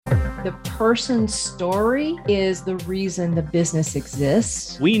The person's story is the reason the business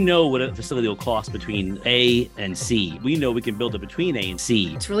exists. We know what a facility will cost between A and C. We know we can build it between A and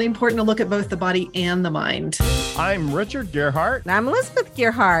C. It's really important to look at both the body and the mind. I'm Richard Gearhart. And I'm Elizabeth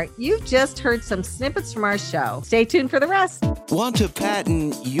Gearhart. You've just heard some snippets from our show. Stay tuned for the rest. Want to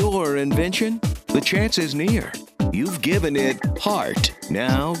patent your invention? The chance is near. You've given it heart.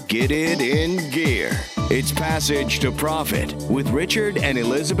 Now get it in gear. It's Passage to Profit with Richard and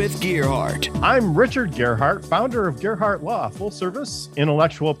Elizabeth Gearhart. I'm Richard Gearhart, founder of Gearhart Law, full-service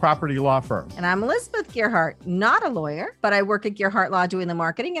intellectual property law firm. And I'm Elizabeth Gearhart, not a lawyer, but I work at Gearhart Law doing the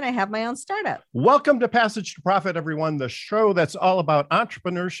marketing, and I have my own startup. Welcome to Passage to Profit, everyone, the show that's all about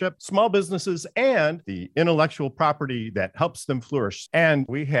entrepreneurship, small businesses, and the intellectual property that helps them flourish. And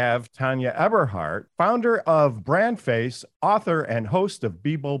we have Tanya Eberhardt, founder of BrandFace, author and host of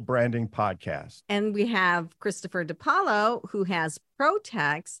Bebo Branding Podcast. And we have Christopher DiPaolo, who has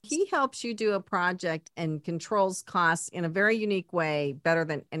ProTex. He helps you do a project and controls costs in a very unique way, better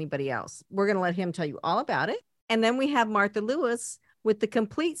than anybody else. We're going to let him tell you all about it. And then we have Martha Lewis with the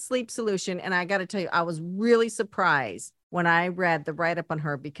Complete Sleep Solution. And I got to tell you, I was really surprised when I read the write-up on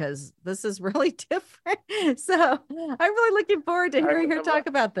her, because this is really different. So I'm really looking forward to hearing her talk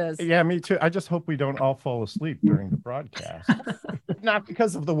about this. Yeah, me too. I just hope we don't all fall asleep during the broadcast. Not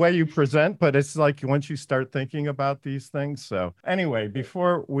because of the way you present, but it's like once you start thinking about these things. So anyway,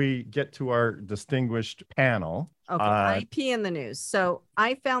 before we get to our distinguished panel. Okay, IP in the news. So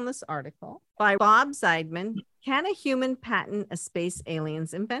I found this article by Bob Zeidman. Can a human patent a space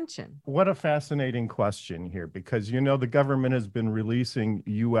alien's invention? What a fascinating question here, because, you know, the government has been releasing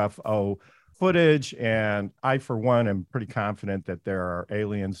UFO footage, and I, for one, am pretty confident that there are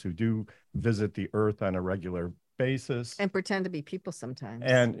aliens who do visit the Earth on a regular basis. And pretend to be people sometimes.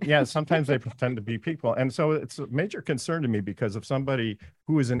 And yeah, sometimes they pretend to be people. And so it's a major concern to me, because if somebody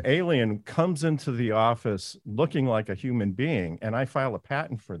who is an alien comes into the office looking like a human being and I file a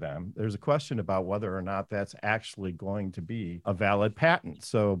patent for them, there's a question about whether or not that's actually going to be a valid patent.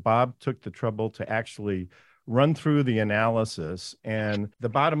 So Bob took the trouble to actually run through the analysis, and the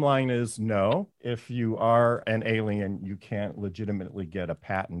bottom line is no. If you are an alien, you can't legitimately get a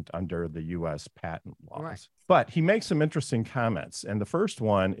patent under the U.S. patent laws. Right. But he makes some interesting comments. And the first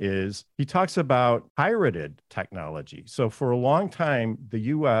one is he talks about pirated technology. So for a long time, the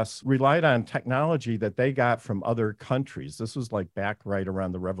U.S. relied on technology that they got from other countries. This was like back right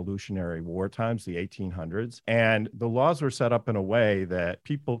around the Revolutionary War times, the 1800s. And the laws were set up in a way that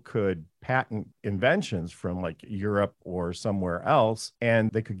people could patent inventions from like Europe or somewhere else, and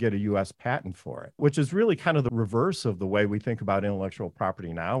they could get a U.S. patent for it, which is really kind of the reverse of the way we think about intellectual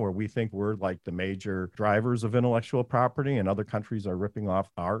property now, where we think we're like the major drivers of intellectual property and other countries are ripping off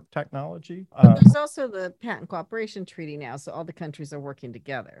our technology. There's also the Patent Cooperation Treaty now, so all the countries are working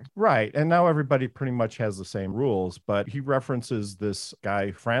together. Right. And now everybody pretty much has the same rules, but he references this guy,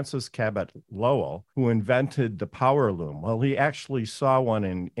 Francis Cabot Lowell, who invented the power loom. Well, he actually saw one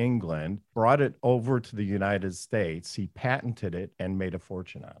in England, brought it over to the United States, he patented it and made a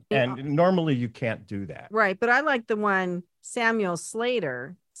fortune on it. And normally you can't do that. Right. But I like the one Samuel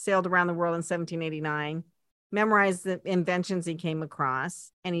Slater sailed around the world in 1789, memorized the inventions he came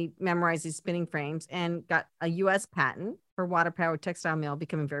across, and he memorized these spinning frames and got a U.S. patent for water-powered textile mill,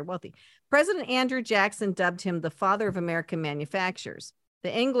 becoming very wealthy. President Andrew Jackson dubbed him the father of American manufacturers.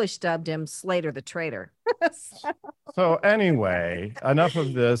 The English dubbed him Slater the Traitor. So anyway, enough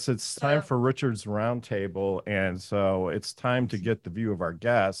of this. It's time for Richard's Roundtable. And so it's time to get the view of our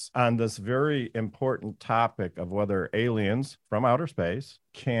guests on this very important topic of whether aliens from outer space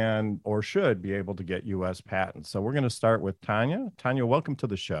can or should be able to get U.S. patents. So we're going to start with Tanya. Tanya, welcome to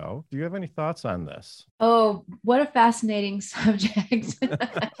the show. Do you have any thoughts on this? Oh, what a fascinating subject.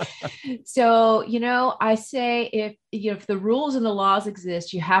 So, I say if the rules and the laws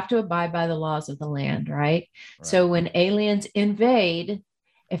exist, you have to abide by the laws of the land, right? So when aliens invade,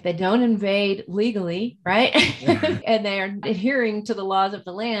 if they don't invade legally, right, and they are adhering to the laws of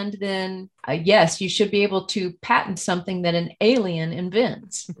the land, then yes, you should be able to patent something that an alien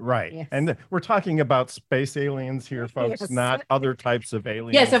invents. Right. Yes. And we're talking about space aliens here, folks, Yes. not other types of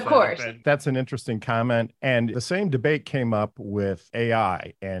aliens. Yes, of course. That's an interesting comment. And the same debate came up with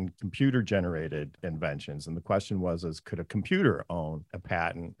AI and computer generated inventions. And the question was, could a computer own a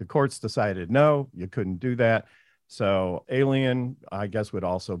patent? The courts decided, no, you couldn't do that. So alien, I guess, would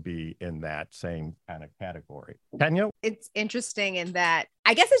also be in that same kind of category. Tanya? It's interesting in that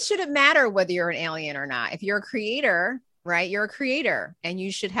I guess it shouldn't matter whether you're an alien or not. If you're a creator, right, you're a creator and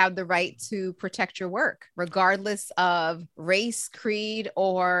you should have the right to protect your work, regardless of race, creed,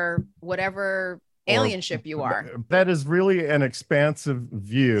 or whatever alien ship you are. That is really an expansive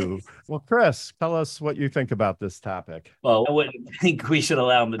view. Well, Chris, tell us what you think about this topic. Well, I wouldn't think we should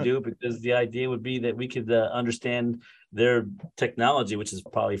allow them to do it, because the idea would be that we could understand their technology, which is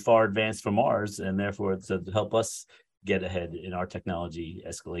probably far advanced from ours, and therefore it's to help us get ahead in our technology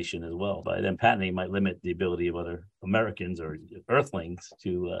escalation as well. But then patenting might limit the ability of other Americans or Earthlings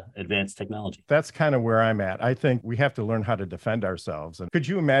to advance technology. That's kind of where I'm at. I think we have to learn how to defend ourselves. And could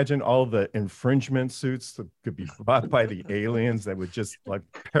you imagine all the infringement suits that could be brought by the aliens that would just like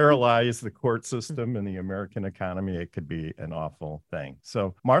paralyze the court system and the American economy? It could be an awful thing.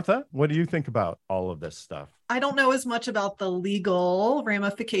 So, Martha, what do you think about all of this stuff? I don't know as much about the legal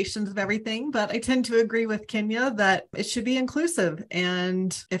ramifications of everything, but I tend to agree with Kenya that it should be inclusive.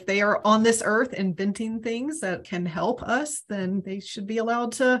 And if they are on this earth inventing things that can help us, then they should be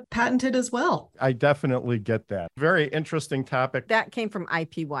allowed to patent it as well. I definitely get that. Very interesting topic. That came from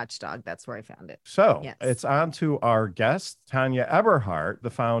IP Watchdog. That's where I found it. So Yes. It's on to our guest, Tanya Eberhardt, the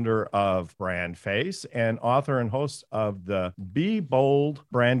founder of BrandFace and author and host of the Be Bold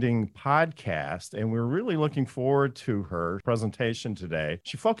Branding podcast. And we're really looking forward to her presentation today.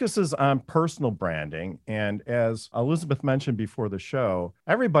 She focuses on personal branding. And as Elizabeth mentioned before the show,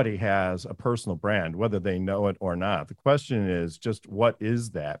 everybody has a personal brand, whether they know it or not. The question is just, what is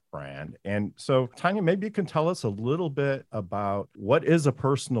that brand? And so, Tanya, maybe you can tell us a little bit about what is a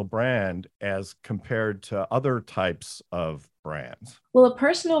personal brand as compared to other types of brands. Well, a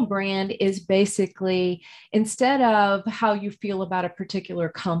personal brand is basically, instead of how you feel about a particular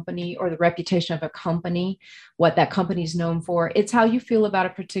company or the reputation of a company, what that company is known for, it's how you feel about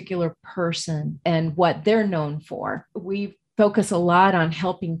a particular person and what they're known for. We focus a lot on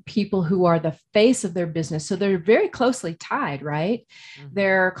helping people who are the face of their business. So they're very closely tied, right? Mm-hmm.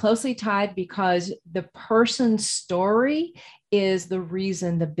 They're closely tied because the person's story is the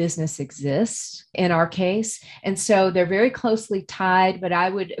reason the business exists in our case. And so they're very closely tied, but I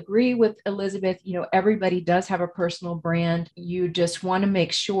would agree with Elizabeth, everybody does have a personal brand. You just want to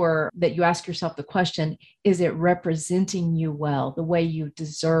make sure that you ask yourself the question, is it representing you well, the way you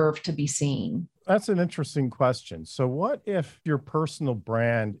deserve to be seen? That's an interesting question. So what if your personal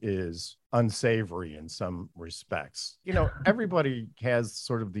brand is unsavory in some respects? Everybody has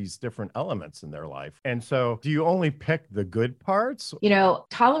sort of these different elements in their life. And so do you only pick the good parts?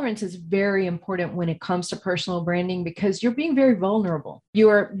 Tolerance is very important when it comes to personal branding because you're being very vulnerable.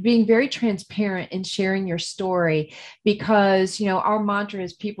 You're being very transparent in sharing your story because, our mantra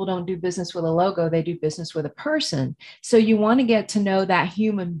is people don't do business with a logo, they do business with a person. So you want to get to know that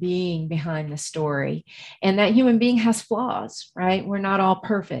human being behind the story. And that human being has flaws, right? We're not all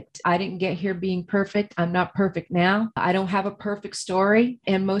perfect. I didn't get here being perfect. I'm not perfect now. I don't have a perfect story,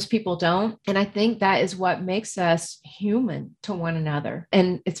 and most people don't. And I think that is what makes us human to one another.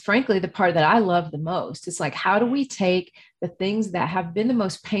 And it's frankly the part that I love the most. It's like, how do we take the things that have been the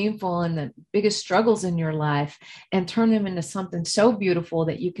most painful and the biggest struggles in your life and turn them into something so beautiful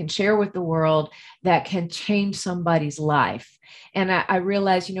that you can share with the world that can change somebody's life? And I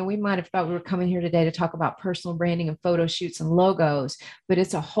realized, we might have thought we were coming here today to talk about personal branding and photo shoots and logos, but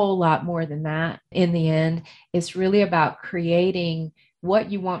it's a whole lot more than that. In the end, it's really about creating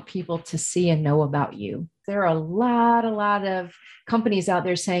what you want people to see and know about you. There are a lot of companies out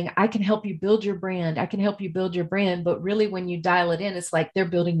there saying, I can help you build your brand. I can help you build your brand. But really, when you dial it in, it's like they're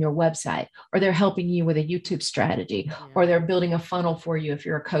building your website, or they're helping you with a YouTube strategy, or they're building a funnel for you if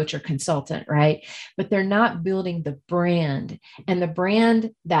you're a coach or consultant, right? But they're not building the brand. And the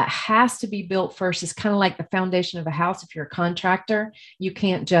brand that has to be built first is kind of like the foundation of a house. If you're a contractor, you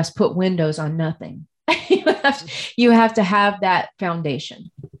can't just put windows on nothing. You have to have that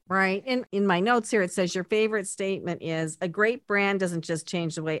foundation. Right. And in my notes here, it says your favorite statement is a great brand doesn't just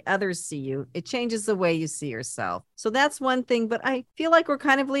change the way others see you. It changes the way you see yourself. So that's one thing. But I feel like we're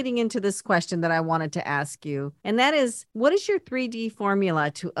kind of leading into this question that I wanted to ask you. And that is, what is your 3D formula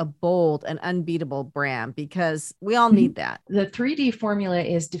to a bold and unbeatable brand? Because we all need that. The 3D formula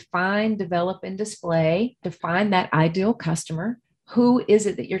is define, develop, and display. Define that ideal customer. Who is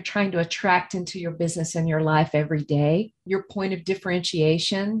it that you're trying to attract into your business and your life every day? Your point of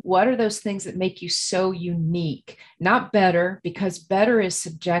differentiation. What are those things that make you so unique? Not better, because better is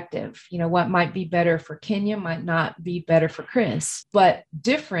subjective. What might be better for Kenya might not be better for Chris, but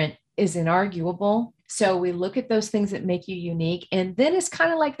different is inarguable. So we look at those things that make you unique. And then it's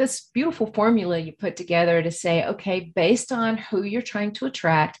kind of like this beautiful formula you put together to say, okay, based on who you're trying to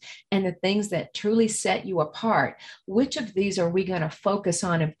attract and the things that truly set you apart, which of these are we going to focus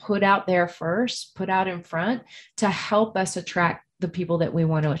on and put out there first, put out in front to help us attract the people that we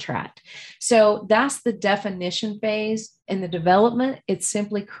want to attract. So that's the definition phase. In the development, it's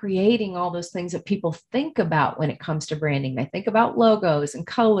simply creating all those things that people think about when it comes to branding. They think about logos and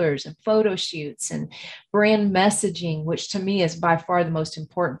colors and photo shoots and brand messaging, which to me is by far the most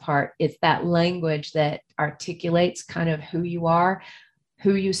important part. It's that language that articulates kind of who you are,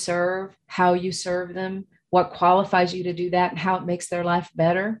 who you serve, how you serve them, what qualifies you to do that, and how it makes their life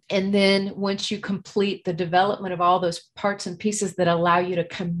better. And then once you complete the development of all those parts and pieces that allow you to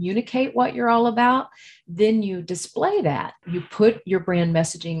communicate what you're all about, then you display that. You put your brand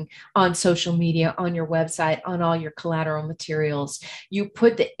messaging on social media, on your website, on all your collateral materials. You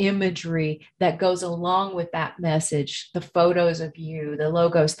put the imagery that goes along with that message, the photos of you, the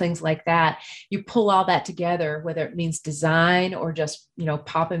logos, things like that. You pull all that together, whether it means design or just,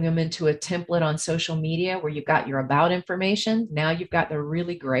 popping them into a template on social media where you've got your about information. Now you've got the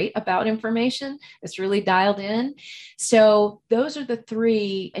really great about information. It's really dialed in. So those are the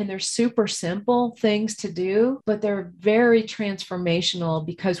three, and they're super simple things to do, but they're very transformational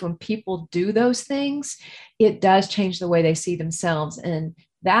because when people do those things, it does change the way they see themselves. And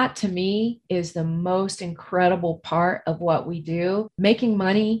that to me is the most incredible part of what we do. Making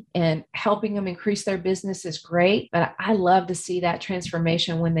money and helping them increase their business is great, but I love to see that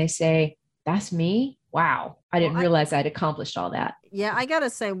transformation when they say, that's me. Wow. I didn't realize I'd accomplished all that. Yeah, I got to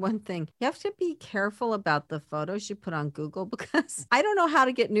say one thing. You have to be careful about the photos you put on Google because I don't know how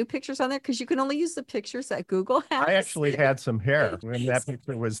to get new pictures on there because you can only use the pictures that Google has. I actually had some hair when that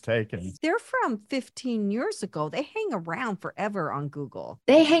picture was taken. They're from 15 years ago. They hang around forever on Google.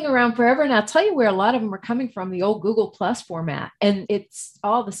 They hang around forever. And I'll tell you where a lot of them are coming from, the old Google Plus format. And it's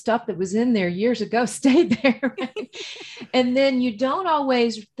all the stuff that was in there years ago stayed there. Right? And then you don't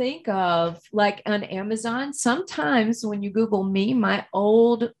always think of, like on Amazon, sometimes when you Google me, my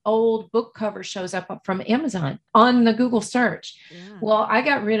old book cover shows up from Amazon on the Google search. Yeah. Well, I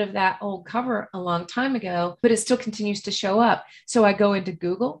got rid of that old cover a long time ago, but it still continues to show up. So I go into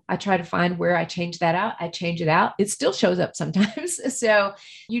Google, I try to find where I change that out. I change it out. It still shows up sometimes. So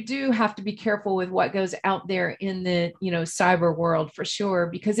you do have to be careful with what goes out there in the, cyber world for sure,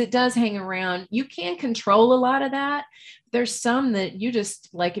 because it does hang around. You can control a lot of that. There's some that you just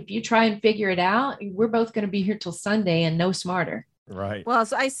like, if you try and figure it out, we're both going to be here till Sunday and no smarter. Right. Well,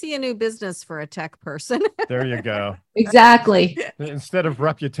 so I see a new business for a tech person. There you go. Exactly. Instead of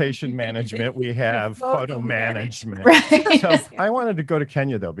reputation management, we have photo management. Right. So I wanted to go to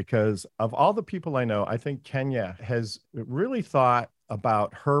Kenya, though, because of all the people I know, I think Kenya has really thought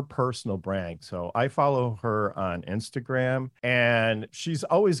about her personal brand. So I follow her on Instagram and she's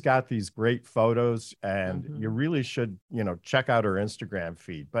always got these great photos and you really should, check out her Instagram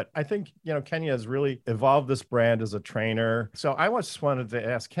feed. But I think, Kenya has really evolved this brand as a trainer. So I just wanted to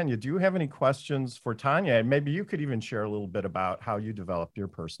ask Kenya, do you have any questions for Tanya? And maybe you could even share a little bit about how you developed your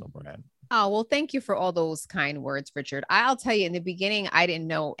personal brand. Oh, well, thank you for all those kind words, Richard. I'll tell you, in the beginning, I didn't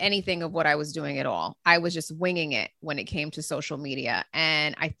know anything of what I was doing at all. I was just winging it when it came to social media.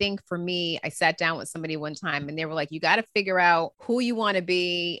 And I think for me, I sat down with somebody one time and they were like, you got to figure out who you want to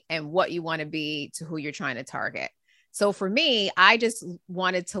be and what you want to be to who you're trying to target. So for me, I just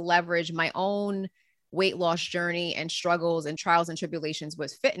wanted to leverage my own weight loss journey and struggles and trials and tribulations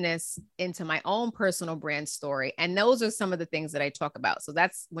with fitness into my own personal brand story. And those are some of the things that I talk about. So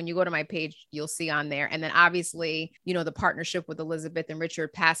that's when you go to my page, you'll see on there. And then obviously, the partnership with Elizabeth and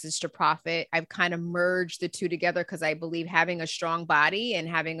Richard, Passage to Profit. I've kind of merged the two together because I believe having a strong body and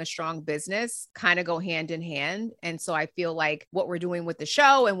having a strong business kind of go hand in hand. And so I feel like what we're doing with the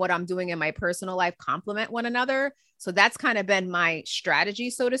show and what I'm doing in my personal life complement one another. So that's kind of been my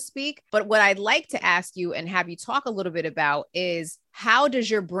strategy, so to speak. But what I'd like to ask you and have you talk a little bit about is, how does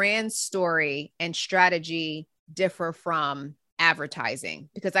your brand story and strategy differ from advertising?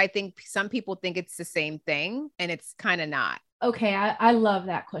 Because I think some people think it's the same thing and it's kind of not. Okay, I love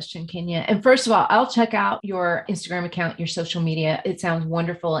that question, Kenya. And first of all, I'll check out your Instagram account, your social media. It sounds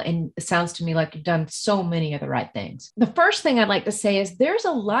wonderful. And it sounds to me like you've done so many of the right things. The first thing I'd like to say is there's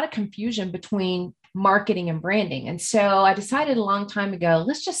a lot of confusion between marketing and branding. And so I decided a long time ago,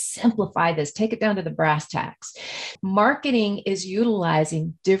 let's just simplify this, take it down to the brass tacks. Marketing is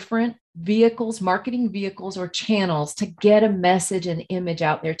utilizing different vehicles, marketing vehicles or channels to get a message and image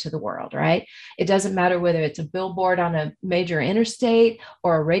out there to the world, right? It doesn't matter whether it's a billboard on a major interstate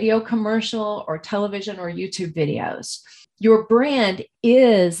or a radio commercial or television or YouTube videos. Your brand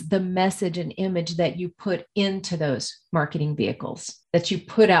is the message and image that you put into those marketing vehicles. that you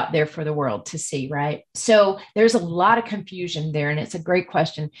put out there for the world to see, right? So there's a lot of confusion there, and it's a great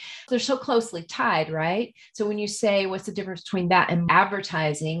question. They're so closely tied, right? So when you say, what's the difference between that and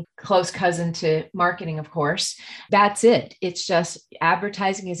advertising, close cousin to marketing, of course, that's it. It's just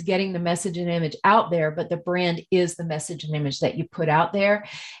advertising is getting the message and image out there, but the brand is the message and image that you put out there.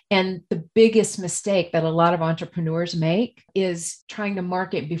 And the biggest mistake that a lot of entrepreneurs make is trying to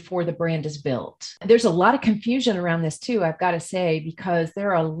market before the brand is built. There's a lot of confusion around this too, I've got to say, because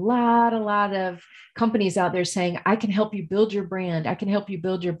there are a lot of companies out there saying, I can help you build your brand. I can help you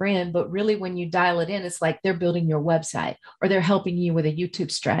build your brand. But really, when you dial it in, it's like they're building your website, or they're helping you with a YouTube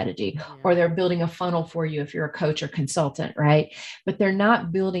strategy, or they're building a funnel for you if you're a coach or consultant, right? But they're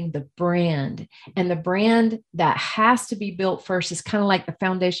not building the brand. And the brand that has to be built first is kind of like the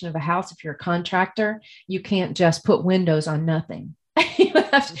foundation of a house. If you're a contractor, you can't just put windows on nothing.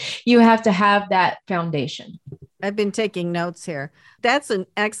 You have to have that foundation. I've been taking notes here. That's an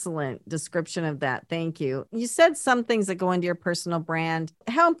excellent description of that. Thank you. You said some things that go into your personal brand.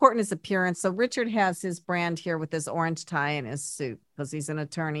 How important is appearance? So Richard has his brand here with his orange tie and his suit because he's an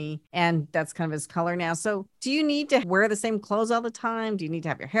attorney, and that's kind of his color now. So do you need to wear the same clothes all the time? Do you need to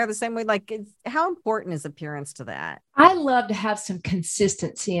have your hair the same way? Like, how important is appearance to that? I love to have some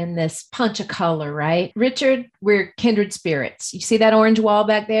consistency in this punch of color, right? Richard, we're kindred spirits. You see that orange wall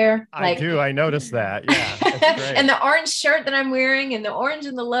back there? I do. I noticed that. Yeah. That's great. And the orange shirt that I'm wearing, and the orange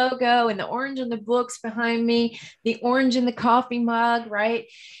in the logo, and the orange in the books behind me, the orange in the coffee mug, right?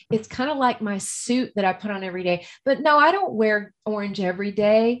 It's kind of like my suit that I put on every day. But no, I don't wear orange every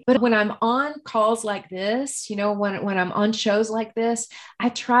day. But when I'm on calls like this, you know, when I'm on shows like this, I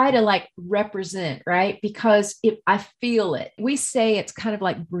try to like represent, right? Because if I feel it, we say it's kind of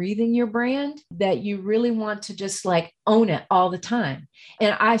like breathing your brand, that you really want to just like own it all the time.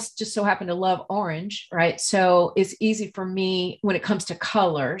 And I just so happen to love orange, right? So it's easy for me when it comes to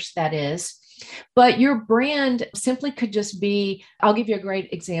colors, that is. But your brand simply could just be, I'll give you a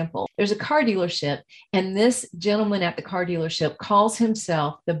great example. There's a car dealership, and this gentleman at the car dealership calls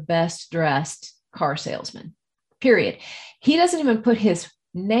himself the best dressed car salesman, period. He doesn't even put his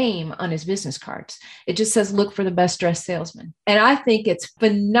name on his business cards. It just says, look for the best dressed salesman. And I think it's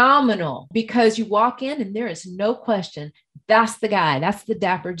phenomenal, because you walk in and there is no question, that's the guy, that's the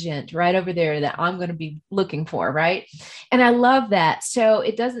dapper gent right over there that I'm going to be looking for, right? And I love that. So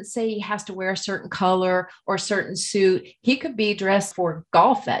it doesn't say he has to wear a certain color or a certain suit. He could be dressed for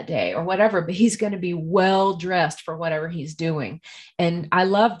golf that day or whatever, but he's going to be well dressed for whatever he's doing. And I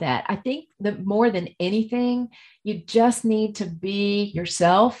love that. I think that more than anything, you just need to be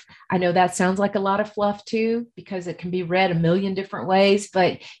yourself. I know that sounds like a lot of fluff too, because it can be read a million different ways,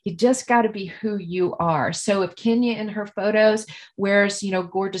 but you just got to be who you are. So if Kenya in her photos wears, you know,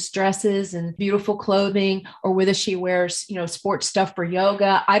 gorgeous dresses and beautiful clothing, or whether she wears, you know, sports stuff for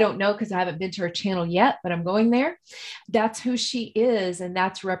yoga, I don't know, because I haven't been to her channel yet, but I'm going there. That's who she is. And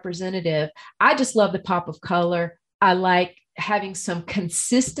that's representative. I just love the pop of color. I like having some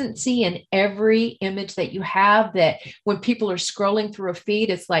consistency in every image that you have, that when people are scrolling through a feed,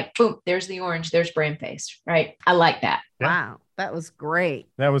 it's like, boom, there's the orange, there's brand face, right? I like that. Yeah. Wow. That was great.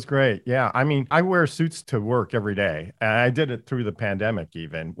 That was great. Yeah. I mean, I wear suits to work every day. And I did it through the pandemic,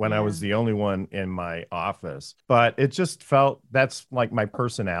 even when I was the only one in my office. But it just felt that's like my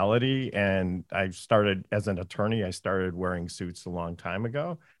personality. And I started as an attorney, I started wearing suits a long time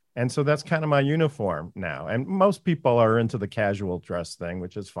ago. And so that's kind of my uniform now. And most people are into the casual dress thing,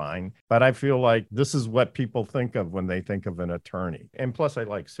 which is fine. But I feel like this is what people think of when they think of an attorney. And plus, I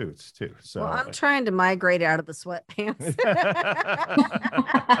like suits too. So well, I'm trying to migrate out of the sweatpants.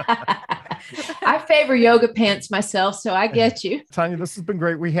 I favor yoga pants myself, so I get you. Tanya, this has been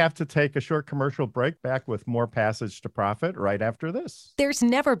great. We have to take a short commercial break. Back with more Passage to Profit right after this. There's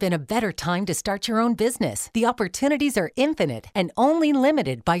never been a better time to start your own business. The opportunities are infinite and only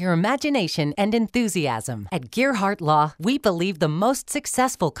limited by your imagination and enthusiasm. At Gearhart Law, we believe the most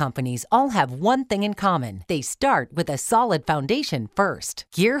successful companies all have one thing in common. They start with a solid foundation first.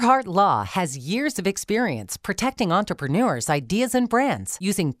 Gearhart Law has years of experience protecting entrepreneurs' ideas and brands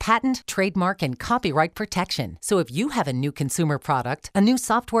using patent, trademark, and copyright protection. So if you have a new consumer product, a new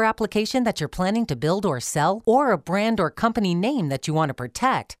software application that you're planning to build or sell, or a brand or company name that you want to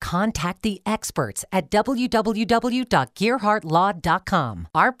protect, contact the experts at www.gearhartlaw.com.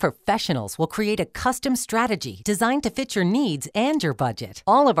 Our professionals will create a custom strategy designed to fit your needs and your budget.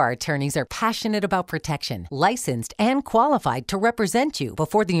 All of our attorneys are passionate about protection, licensed and qualified to represent you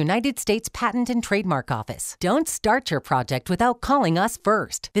before the United States Patent and Trademark Office. Don't start your project without calling us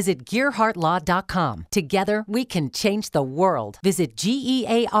first. Visit Gearhart GearhartLaw.com. Together, we can change the world. Visit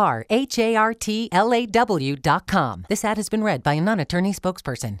GearhartLaw.com. This ad has been read by a non-attorney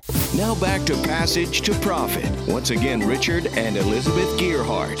spokesperson. Now back to Passage to Profit. Once again, Richard and Elizabeth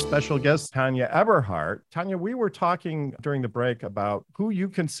Gearhart. Special guest Tanya Eberhardt. Tanya, we were talking during the break about who you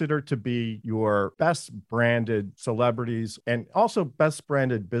consider to be your best branded celebrities and also best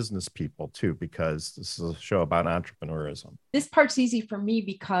branded business people too, because this is a show about entrepreneurism. This part's easy for me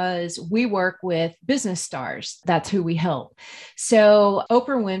because we work with business stars. That's who we help. So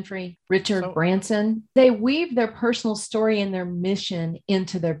Oprah Winfrey, Richard Branson, they weave their personal story and their mission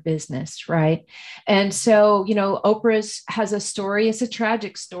into their business, right? And so, Oprah's has a story. It's a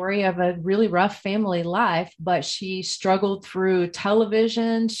tragic story of a really rough family life, but she struggled through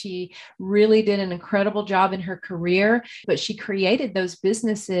television. She really did an incredible job in her career, but she created those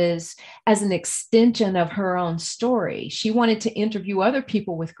businesses as an extension of her own story. She wanted to interview other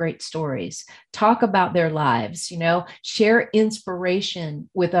people with great stories, talk about their lives, share inspiration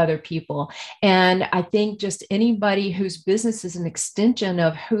with other people. And I think just anybody whose business is an extension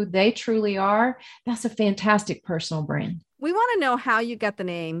of who they truly are, that's a fantastic personal brand. We want to know how you got the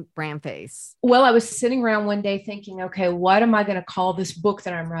name Brand Face. Well, I was sitting around one day thinking, okay, what am I going to call this book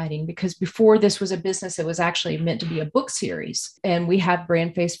that I'm writing? Because before this was a business, it was actually meant to be a book series. And we have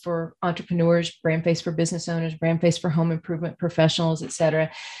Brand Face for entrepreneurs, Brand Face for business owners, Brand Face for home improvement professionals, et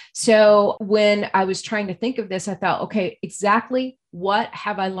cetera. So when I was trying to think of this, I thought, okay, exactly what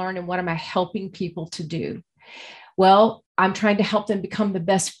have I learned and what am I helping people to do? Well, I'm trying to help them become the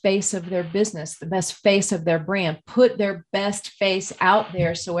best face of their business, the best face of their brand, put their best face out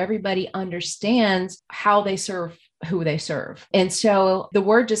there so everybody understands how they serve, who they serve. And so the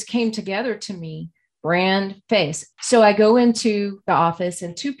word just came together to me, Brand Face. So I go into the office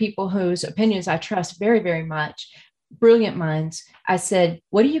and two people whose opinions I trust very, very much, brilliant minds. I said,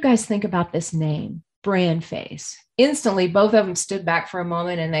 what do you guys think about this name, Brand Face? Instantly, both of them stood back for a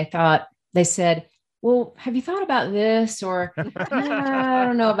moment and they said, well, have you thought about this? Or I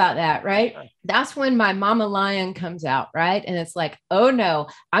don't know about that, right? That's when my mama lion comes out, right? And it's like, oh no,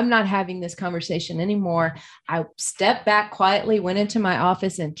 I'm not having this conversation anymore. I stepped back quietly, went into my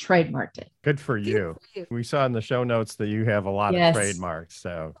office and trademarked it. Good for you. We saw in the show notes that you have a lot of trademarks.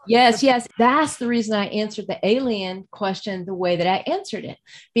 So yes. That's the reason I answered the alien question the way that I answered it,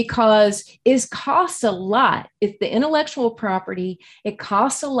 because it costs a lot. It's the intellectual property. It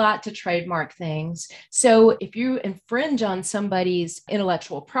costs a lot to trademark things. So if you infringe on somebody's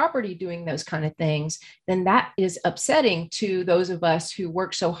intellectual property doing those kind of things, then that is upsetting to those of us who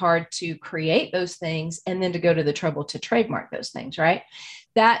work so hard to create those things and then to go to the trouble to trademark those things, right?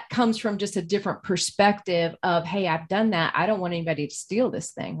 That comes from just a different perspective of, hey, I've done that. I don't want anybody to steal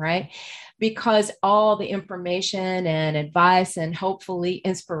this thing, right? Because all the information and advice and hopefully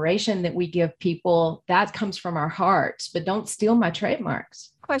inspiration that we give people, that comes from our hearts, but don't steal my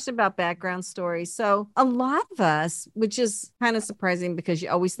trademarks. Question about background stories. So a lot of us, which is kind of surprising because you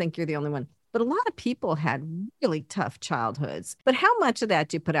always think you're the only one, but a lot of people had really tough childhoods. But how much of that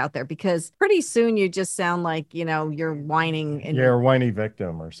do you put out there? Because pretty soon you just sound like, you're whining. And you're a whiny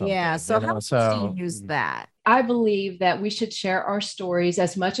victim or something. Yeah. So how much do you use that? I believe that we should share our stories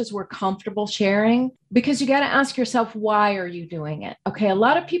as much as we're comfortable sharing, because you got to ask yourself, why are you doing it? Okay. A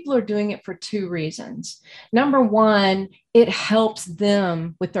lot of people are doing it for two reasons. Number one, it helps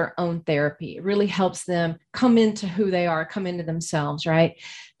them with their own therapy. It really helps them come into who they are, come into themselves, right?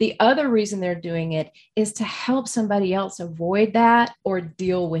 The other reason they're doing it is to help somebody else avoid that or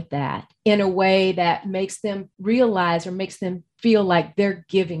deal with that in a way that makes them realize or makes them feel like they're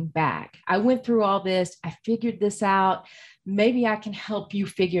giving back. I went through all this. I figured this out. Maybe I can help you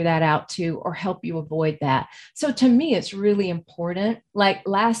figure that out too, or help you avoid that. So to me, it's really important. Like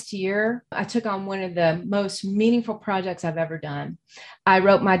last year, I took on one of the most meaningful projects I've ever done. I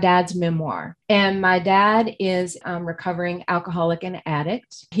wrote my dad's memoir, and my dad is a recovering alcoholic and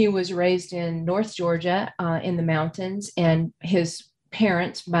addict. He was raised in North Georgia in the mountains, and his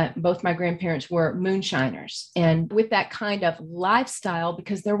parents, both my grandparents were moonshiners. And with that kind of lifestyle,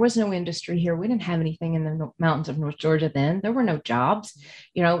 because there was no industry here, we didn't have anything in the mountains of North Georgia then. There were no jobs,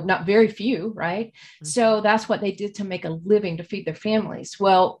 not very few, right? Mm-hmm. So that's what they did to make a living, to feed their families.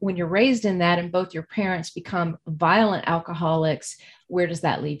 Well, when you're raised in that and both your parents become violent alcoholics, where does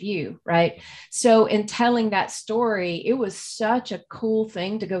that leave you, right? So in telling that story, it was such a cool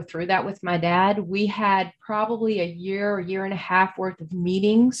thing to go through that with my dad. We had probably a year and a half worth of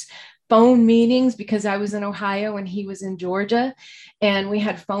meetings, phone meetings, because I was in Ohio and he was in Georgia, and we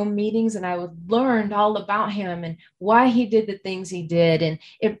had phone meetings, and I learned all about him and why he did the things he did. And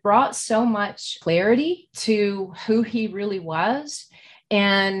it brought so much clarity to who he really was.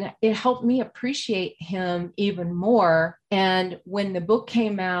 And it helped me appreciate him even more. And when the book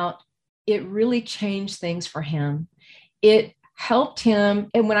came out, it really changed things for him. It helped him.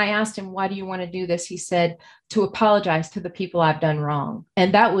 And when I asked him, why do you want to do this? He said, to apologize to the people I've done wrong.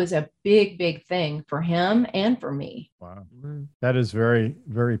 And that was a big, big thing for him and for me. Wow. That is very,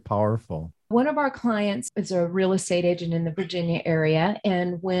 very powerful. One of our clients is a real estate agent in the Virginia area.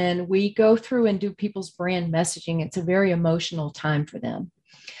 And when we go through and do people's brand messaging, it's a very emotional time for them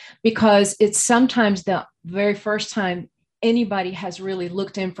because it's sometimes the very first time anybody has really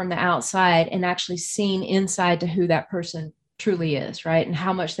looked in from the outside and actually seen inside to who that person truly is, right? And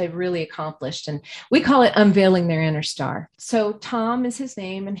how much they've really accomplished. And we call it unveiling their inner star. So Tom is his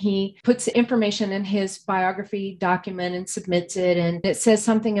name, and he puts the information in his biography document and submits it. And it says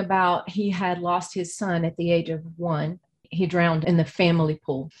something about he had lost his son at the age of 1. He drowned in the family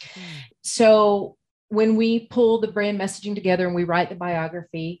pool. So when we pull the brand messaging together and we write the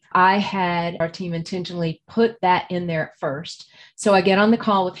biography, I had our team intentionally put that in there at first. So I get on the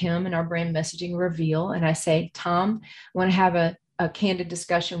call with him and our brand messaging reveal, and I say, Tom, I want to have a candid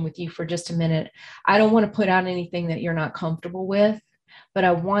discussion with you for just a minute. I don't want to put out anything that you're not comfortable with, but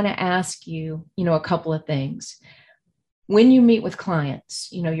I want to ask you, a couple of things. When you meet with clients,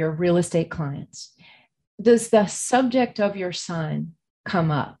 your real estate clients, does the subject of your son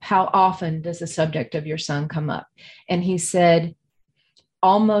come up? How often does the subject of your son come up? And he said,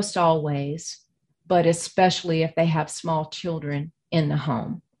 almost always, but especially if they have small children in the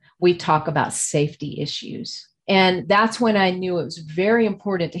home. We talk about safety issues. And that's when I knew it was very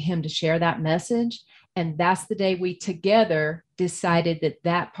important to him to share that message. And that's the day we together decided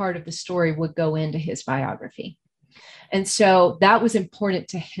that part of the story would go into his biography. And so that was important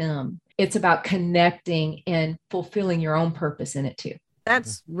to him. It's about connecting and fulfilling your own purpose in it too.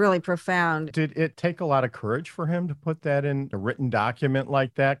 That's really profound. Did it take a lot of courage for him to put that in a written document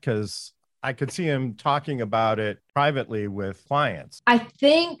like that? Because I could see him talking about it privately with clients. I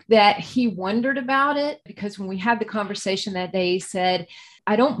think that he wondered about it because when we had the conversation that day, he said,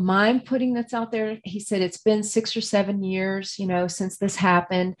 I don't mind putting this out there. He said, it's been 6 or 7 years, since this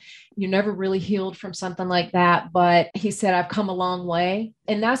happened. You never really healed from something like that. But he said, I've come a long way.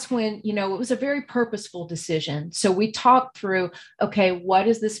 And that's when, it was a very purposeful decision. So we talked through, okay, what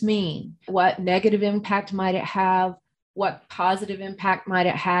does this mean? What negative impact might it have? What positive impact might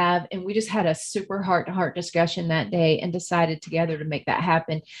it have? And we just had a super heart-to-heart discussion that day and decided together to make that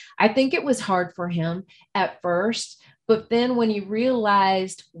happen. I think it was hard for him at first, but then when he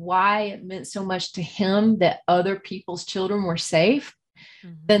realized why it meant so much to him that other people's children were safe,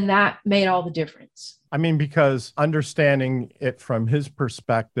 then that made all the difference. I mean, because understanding it from his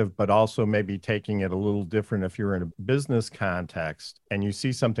perspective, but also maybe taking it a little different if you're in a business context and you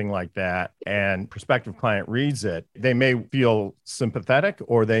see something like that and prospective client reads it, they may feel sympathetic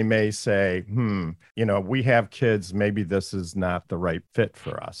or they may say, we have kids, maybe this is not the right fit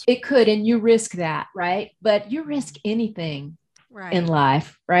for us. It could, and you risk that, right? But you risk anything in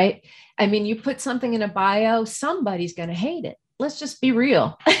life, right? I mean, you put something in a bio, somebody's going to hate it. Let's just be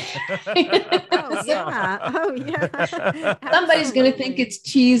real. Oh, yeah. Somebody's going to think it's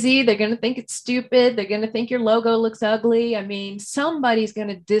cheesy. They're going to think it's stupid. They're going to think your logo looks ugly. I mean, somebody's going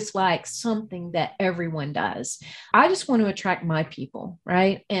to dislike something that everyone does. I just want to attract my people,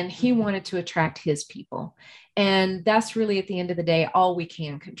 right? And he wanted to attract his people. And that's really, at the end of the day, all we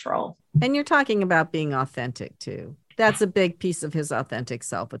can control. And you're talking about being authentic too. That's a big piece of his authentic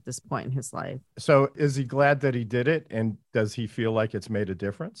self at this point in his life. So is he glad that he did it? And does he feel like it's made a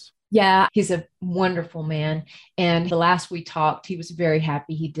difference? Yeah, he's a wonderful man. And the last we talked, he was very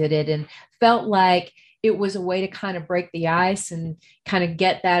happy he did it and felt like it was a way to kind of break the ice and kind of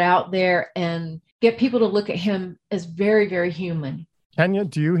get that out there and get people to look at him as very, very human. Kenya,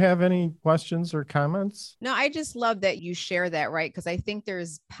 do you have any questions or comments? No, I just love that you share that, right? Because I think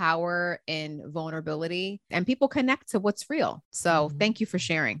there's power in vulnerability and people connect to what's real. So thank you for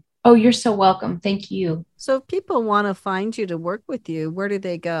sharing. Oh, you're so welcome. Thank you. So if people want to find you to work with you, where do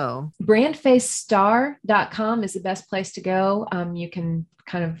they go? Brandfacestar.com is the best place to go. You can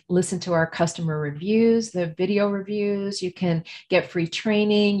kind of listen to our customer reviews, the video reviews. You can get free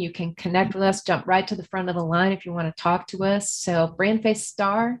training. You can connect with us, jump right to the front of the line if you want to talk to us. So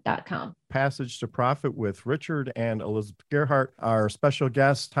brandfacestar.com. Passage to Profit with Richard and Elizabeth Gearhart. Our special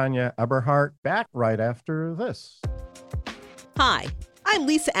guest, Tanya Eberhardt, back right after this. Hi, I'm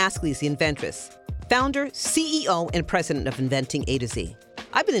Lisa Askley, the inventress, founder, CEO, and president of Inventing A to Z.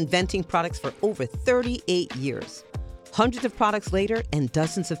 I've been inventing products for over 38 years. Hundreds of products later and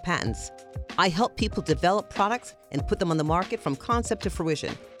dozens of patents. I help people develop products and put them on the market from concept to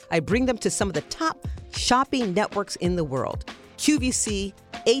fruition. I bring them to some of the top shopping networks in the world. QVC,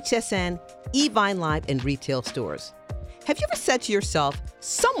 HSN, eVine Live, and retail stores. Have you ever said to yourself,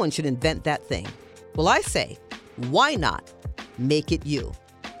 someone should invent that thing? Well, I say, why not make it you?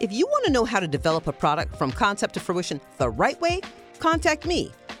 If you want to know how to develop a product from concept to fruition the right way, contact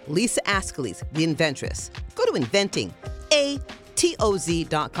me, Lisa Askeles, the inventress. Go to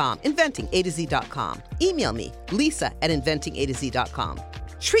inventingatoz.com, inventingatoz.com. Email me, lisa@inventingatoz.com.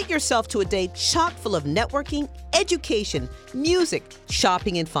 Treat yourself to a day chock full of networking, education, music,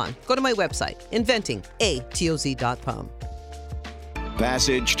 shopping, and fun. Go to my website, inventingatoz.com.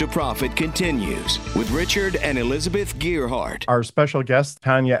 Passage to Profit continues with Richard and Elizabeth Gearhart. Our special guest,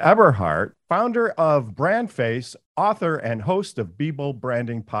 Tanya Eberhardt, founder of BrandFace, author and host of Be Bold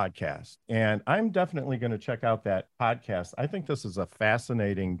Branding Podcast. And I'm definitely going to check out that podcast. I think this is a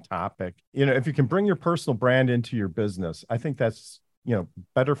fascinating topic. You know, if you can bring your personal brand into your business, I think that's, you know,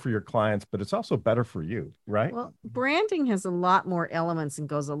 better for your clients, but it's also better for you, right? Well, branding has a lot more elements and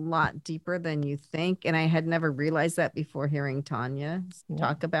goes a lot deeper than you think. And I had never realized that before hearing Tanya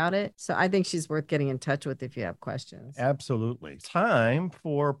talk about it. So I think she's worth getting in touch with if you have questions. Absolutely. Time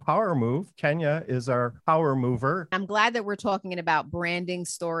for Power Move. Kenya is our power mover. I'm glad that we're talking about branding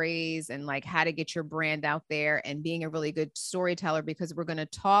stories and like how to get your brand out there and being a really good storyteller, because we're going to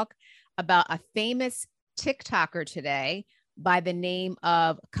talk about a famous TikToker today by the name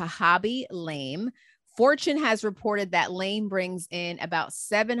of Khaby Lame. Fortune has reported that Lame brings in about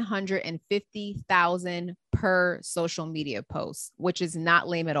 $750,000 per social media post, which is not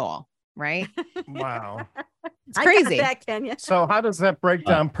lame at all, right? Wow. It's crazy. I got that, Kenya. So how does that break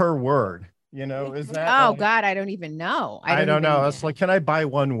down per word? You know, is that? Oh like, God, I don't even know. I don't know. It's like, can I buy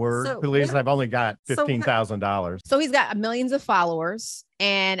one word, So please? what- I've only got $15,000. So he's got millions of followers,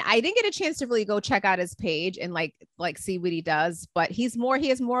 and I didn't get a chance to really go check out his page and like see what he does, but he has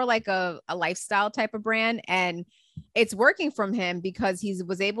more like a lifestyle type of brand, and it's working from him because he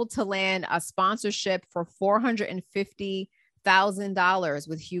was able to land a sponsorship for $450,000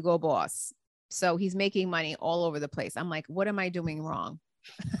 with Hugo Boss. So he's making money all over the place. I'm like, what am I doing wrong?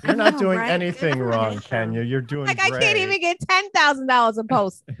 You're not know, doing right? anything Good for wrong, him. Kenya. You're doing Like great. I can't even get $10,000 a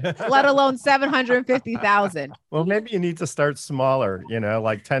post, let alone $750,000. Well, maybe you need to start smaller, you know,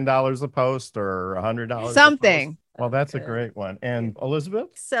 like $10 a post or $100. Something. Well, that's a Good. great one. And Elizabeth?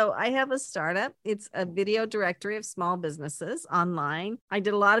 So I have a startup. It's a video directory of small businesses online. I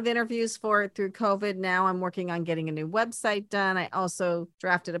did a lot of interviews for it through COVID. Now I'm working on getting a new website done. I also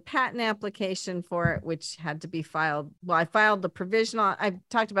drafted a patent application for it, which had to be filed. Well, I filed the provisional. I've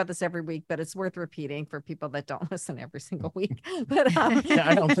talked about this every week, but it's worth repeating for people that don't listen every single week. But Yeah,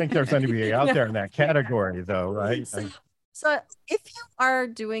 I don't think there's anybody out there in that category, though, right? So if you are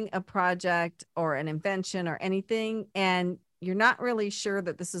doing a project or an invention or anything, and you're not really sure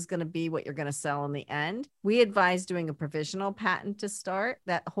that this is going to be what you're going to sell in the end, we advise doing a provisional patent to start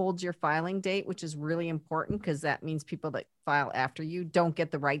that holds your filing date, which is really important because that means people that file after you don't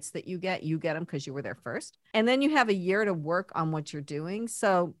get the rights that you get them because you were there first. And then you have a year to work on what you're doing.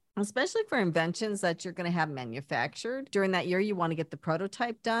 So especially for inventions that you're going to have manufactured during that year, you want to get the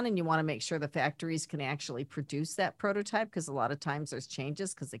prototype done and you want to make sure the factories can actually produce that prototype, because a lot of times there's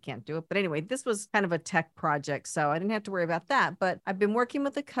changes because they can't do it. But anyway, this was kind of a tech project, so I didn't have to worry about that. But I've been working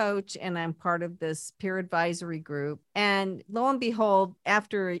with a coach and I'm part of this peer advisory group. And lo and behold,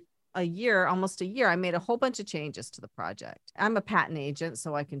 after almost a year, I made a whole bunch of changes to the project. I'm a patent agent,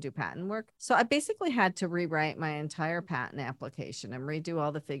 so I can do patent work. So I basically had to rewrite my entire patent application and redo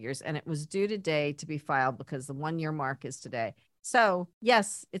all the figures. And it was due today to be filed because the 1 year mark is today. So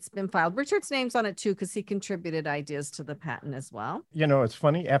yes, it's been filed. Richard's name's on it too, because he contributed ideas to the patent as well. You know, it's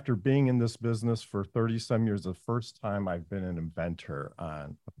funny, after being in this business for 30 some years, the first time I've been an inventor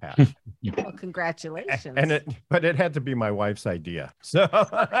on a patent. Well, congratulations. But it had to be my wife's idea. So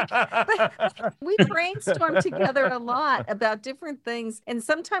We brainstorm together a lot about different things. And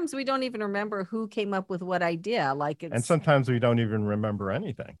sometimes we don't even remember who came up with what idea. and sometimes we don't even remember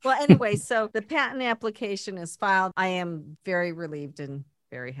anything. Well, anyway, so the patent application is filed. I am very relieved and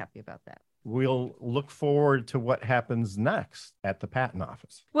very happy about that. We'll look forward to what happens next at the patent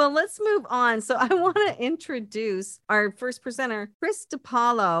office. Well, let's move on. So I want to introduce our first presenter, Chris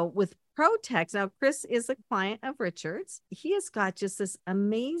DiPaolo with Protex. Now, Chris is a client of Richard's. He has got just this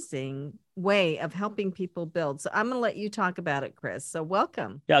amazing way of helping people build. So I'm going to let you talk about it, Chris. So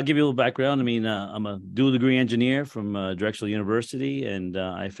welcome. Yeah, I'll give you a little background. I mean, I'm a dual degree engineer from Drexel University, and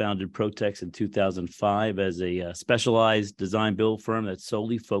I founded Protex in 2005 as a specialized design build firm that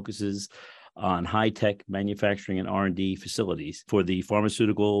solely focuses on high-tech manufacturing and R&D facilities for the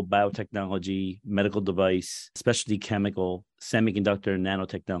pharmaceutical, biotechnology, medical device, specialty chemical semiconductor and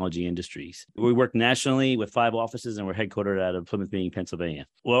nanotechnology industries. We work nationally with 5 offices, and we're headquartered out of Plymouth Meeting, Pennsylvania.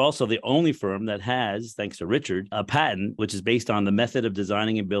 We're also the only firm that has, thanks to Richard, a patent which is based on the method of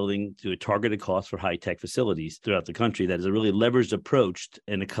designing and building to a targeted cost for high-tech facilities throughout the country. That is a really leveraged approach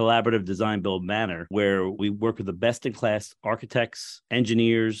in a collaborative design build manner, where we work with the best-in-class architects,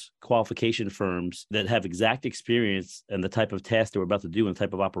 engineers, qualification firms that have exact experience and the type of task that we're about to do and the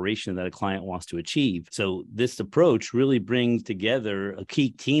type of operation that a client wants to achieve. So this approach really brings together a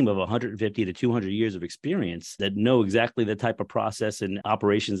key team of 150 to 200 years of experience that know exactly the type of process and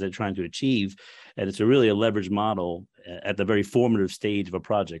operations they're trying to achieve. And it's really a leverage model at the very formative stage of a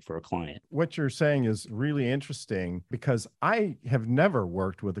project for a client. What you're saying is really interesting, because I have never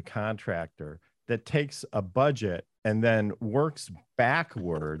worked with a contractor that takes a budget and then works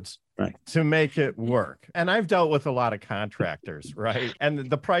backwards to make it work. And I've dealt with a lot of contractors, right? And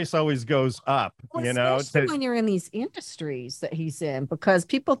the price always goes up, Well, you know. especially when you're in these industries that he's in, because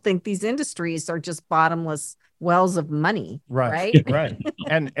people think these industries are just bottomless wells of money, right? Right.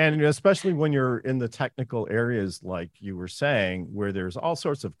 And especially when you're in the technical areas, like you were saying, where there's all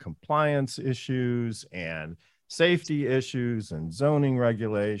sorts of compliance issues and safety issues and zoning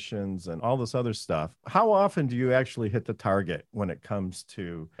regulations and all this other stuff. How often do you actually hit the target when it comes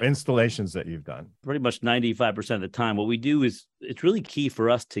to installations that you've done? Pretty much 95% of the time. What we do is it's really key for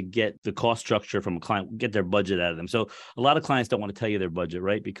us to get the cost structure from a client, get their budget out of them. So a lot of clients don't want to tell you their budget,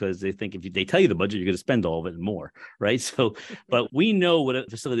 right? Because they think if they tell you the budget, you're going to spend all of it and more, right? So, but we know what a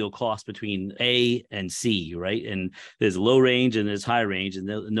facility will cost between A and C, right? And there's low range and there's high range,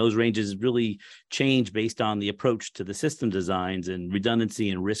 and those ranges really change based on the approach to the system designs and redundancy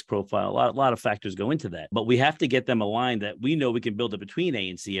and risk profile. A lot of factors go into that, but we have to get them aligned that we know we can build it between A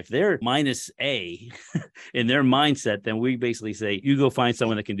and C. If they're minus A in their mindset, then we basically say, you go find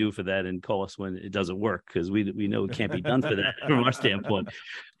someone that can do for that and call us when it doesn't work, because we know it can't be done for that from our standpoint.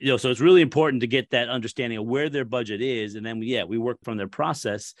 So it's really important to get that understanding of where their budget is. And then, we work from their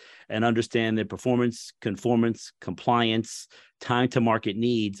process and understand their performance, conformance, compliance, time to market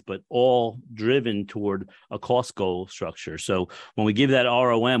needs, but all driven toward a cost goal structure. So when we give that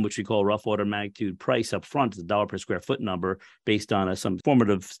ROM, which we call rough order magnitude price up front, it's a dollar per square foot number based on some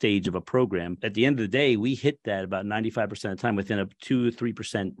formative stage of a program. At the end of the day, we hit that about 95% of the time within a 2 to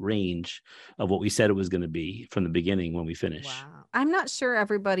 3% range of what we said it was going to be from the beginning when we finish. Wow. I'm not sure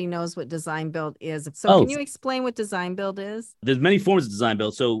everybody knows what design build is. So can you explain what design build is? There's many forms of design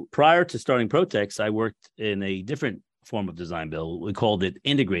build. So prior to starting Protex, I worked in a different form of design build. We called it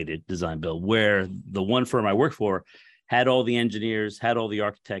integrated design build, where the one firm I worked for had all the engineers, had all the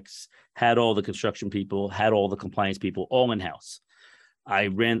architects, had all the construction people, had all the compliance people, all in-house. I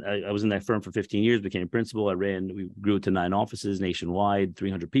was in that firm for 15 years, became principal. We grew it to 9 offices nationwide,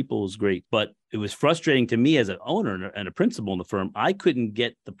 300 people. It was great. But it was frustrating to me as an owner and a principal in the firm. I couldn't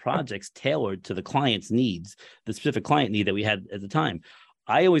get the projects tailored to the client's needs, the specific client need that we had at the time.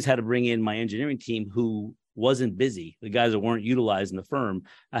 I always had to bring in my engineering team who wasn't busy. The guys that weren't utilized in the firm,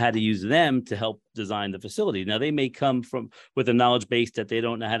 I had to use them to help design the facility. Now, they may come with a knowledge base that they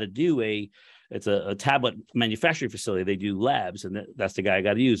don't know how to do it's a tablet manufacturing facility. They do labs, and that's the guy I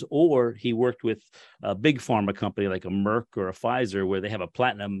got to use. Or he worked with a big pharma company like a Merck or a Pfizer, where they have a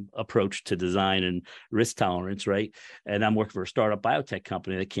platinum approach to design and risk tolerance, right? And I'm working for a startup biotech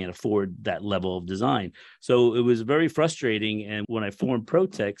company that can't afford that level of design. So it was very frustrating. And when I formed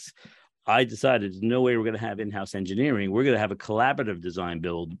Protex, I decided there's no way we're going to have in-house engineering. We're going to have a collaborative design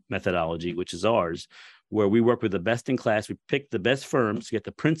build methodology, which is ours, where we work with the best in class. We pick the best firms, get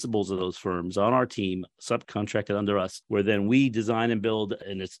the principals of those firms on our team, subcontracted under us, where then we design and build.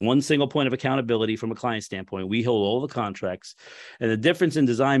 And it's one single point of accountability from a client standpoint. We hold all the contracts. And the difference in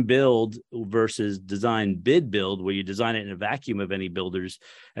design build versus design bid build, where you design it in a vacuum of any builders,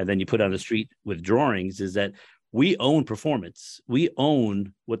 and then you put it on the street with drawings, is that we own performance. We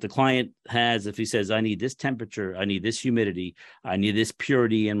own what the client has. If he says, I need this temperature, I need this humidity, I need this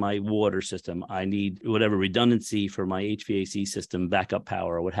purity in my water system, I need whatever redundancy for my HVAC system, backup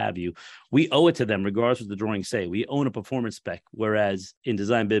power, or what have you, we owe it to them regardless of what the drawings say. We own a performance spec, whereas in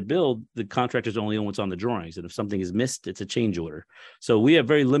design bid build, the contractors only own what's on the drawings. And if something is missed, it's a change order. So we have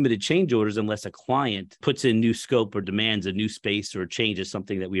very limited change orders unless a client puts in new scope or demands a new space or changes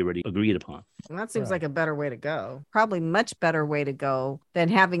something that we already agreed upon. Well, that seems like a better way to go. Probably much better way to go than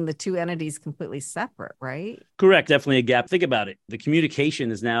having the two entities completely separate, right? Correct. Definitely a gap. Think about it. The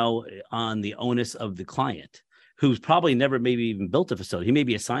communication is now on the onus of the client, who's probably never maybe even built a facility. He may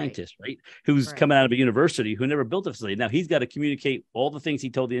be a scientist, right? Who's coming out of a university who never built a facility. Now he's got to communicate all the things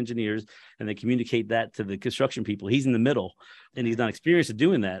he told the engineers and then communicate that to the construction people. He's in the middle and he's not experienced at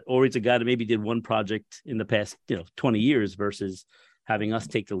doing that. Or he's a guy that maybe did one project in the past, 20 years versus having us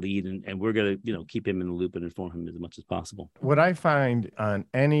take the lead, and we're going to, keep him in the loop and inform him as much as possible. What I find on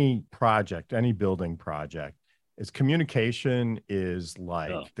any project, any building project, is communication is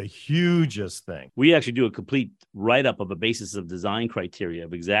like the hugest thing. We actually do a complete write-up of a basis of design criteria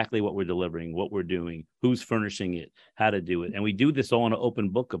of exactly what we're delivering, what we're doing, who's furnishing it, how to do it. And we do this all in an open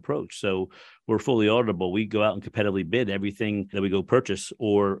book approach. So we're fully auditable. We go out and competitively bid everything that we go purchase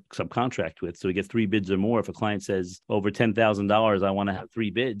or subcontract with. So we get 3 bids or more. If a client says over $10,000, I want to have 3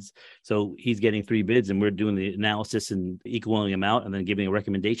 bids. So he's getting 3 bids and we're doing the analysis and equaling them out and then giving a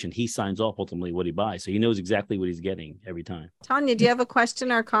recommendation. He signs off ultimately what he buys. So he knows exactly what he's getting every time. Tanya, do you have a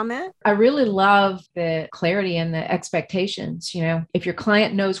question or comment? I really love the clarity and the expectations. If your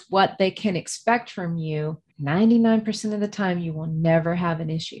client knows what they can expect from you, 99% of the time, you will never have an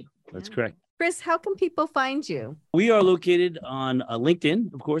issue. That's correct. Chris, how can people find you? We are located on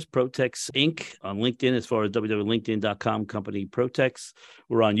LinkedIn, of course, Protex Inc. on LinkedIn, as far as www.linkedin.com, company Protex.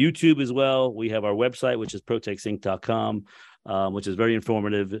 We're on YouTube as well. We have our website, which is protexinc.com, which is very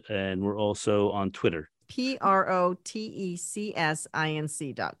informative. And we're also on Twitter.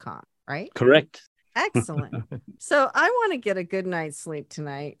 PROTECSINC.com, right? Correct. Excellent. So I want to get a good night's sleep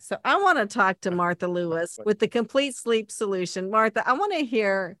tonight. So I want to talk to Martha Lewis with the Complete Sleep Solution. Martha, I want to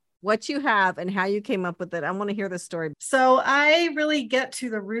hear what you have and how you came up with it. I want to hear the story. So I really get to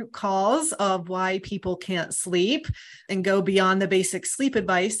the root cause of why people can't sleep and go beyond the basic sleep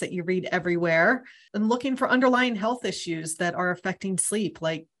advice that you read everywhere and looking for underlying health issues that are affecting sleep,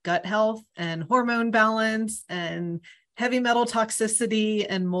 like gut health and hormone balance and heavy metal toxicity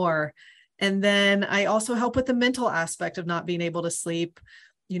and more. And then I also help with the mental aspect of not being able to sleep,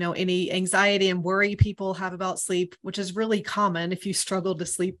 any anxiety and worry people have about sleep, which is really common if you struggled to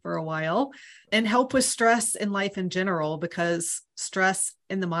sleep for a while, and help with stress in life in general, because stress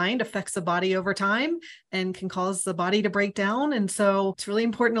in the mind affects the body over time and can cause the body to break down. And so it's really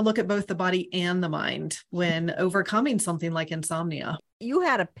important to look at both the body and the mind when overcoming something like insomnia. You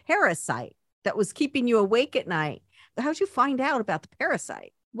had a parasite that was keeping you awake at night. How'd you find out about the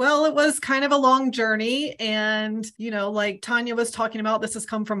parasite? Well, it was kind of a long journey. And, like Tanya was talking about, this has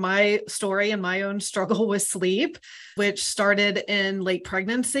come from my story and my own struggle with sleep, which started in late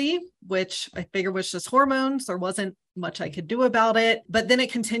pregnancy, which I figured was just hormones. There wasn't much I could do about it. But then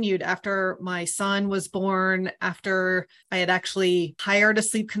it continued after my son was born, after I had actually hired a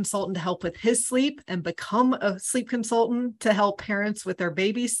sleep consultant to help with his sleep and become a sleep consultant to help parents with their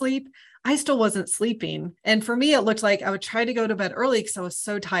baby sleep. I still wasn't sleeping. And for me, it looked like I would try to go to bed early because I was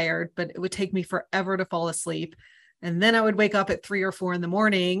so tired, but it would take me forever to fall asleep. And then I would wake up at 3 or 4 in the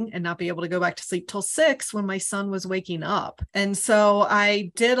morning and not be able to go back to sleep till 6 when my son was waking up. And so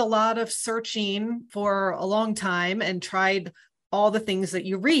I did a lot of searching for a long time and tried all the things that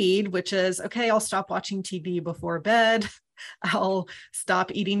you read, which is, okay, I'll stop watching TV before bed. I'll stop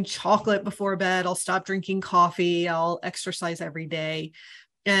eating chocolate before bed. I'll stop drinking coffee. I'll exercise every day.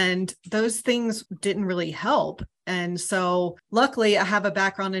 And those things didn't really help. And so luckily I have a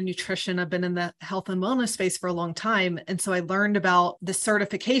background in nutrition. I've been in the health and wellness space for a long time. And so I learned about the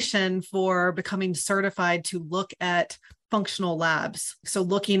certification for becoming certified to look at functional labs. So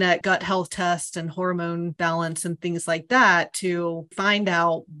looking at gut health tests and hormone balance and things like that to find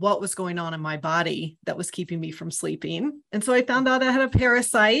out what was going on in my body that was keeping me from sleeping. And so I found out I had a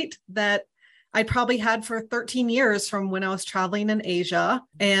parasite that I probably had for 13 years from when I was traveling in Asia.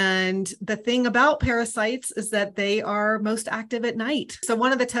 And the thing about parasites is that they are most active at night. So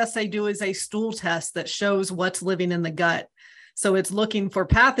one of the tests I do is a stool test that shows what's living in the gut. So it's looking for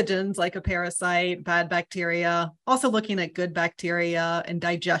pathogens like a parasite, bad bacteria, also looking at good bacteria and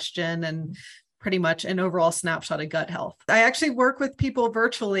digestion and pretty much an overall snapshot of gut health. I actually work with people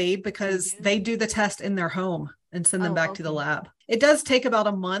virtually because they do the test in their home and send them back to the lab. It does take about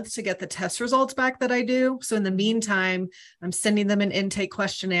a month to get the test results back that I do. So in the meantime, I'm sending them an intake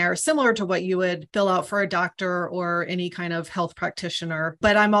questionnaire similar to what you would fill out for a doctor or any kind of health practitioner.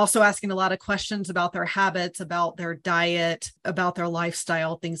 But I'm also asking a lot of questions about their habits, about their diet, about their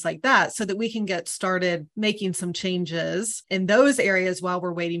lifestyle, things like that, so that we can get started making some changes in those areas while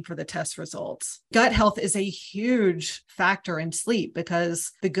we're waiting for the test results. Gut health is a huge factor in sleep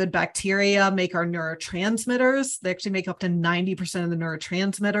because the good bacteria make our neurotransmitters. They actually make up to 90% 90% of the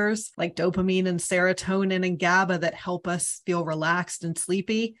neurotransmitters like dopamine and serotonin and GABA that help us feel relaxed and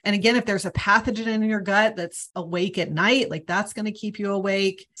sleepy. And again, if there's a pathogen in your gut that's awake at night, like that's going to keep you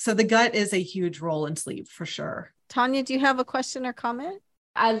awake. So the gut is a huge role in sleep for sure. Tanya, do you have a question or comment?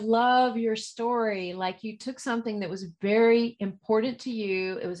 I love your story. Like you took something that was very important to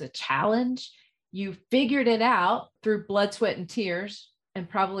you. It was a challenge. You figured it out through blood, sweat, and tears, and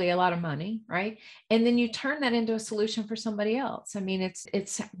probably a lot of money, right? And then you turn that into a solution for somebody else. I mean,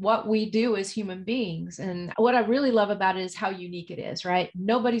 it's what we do as human beings. And what I really love about it is how unique it is, right?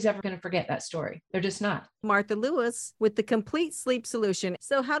 Nobody's ever going to forget that story. They're just not. Martha Lewis with the Complete Sleep Solution.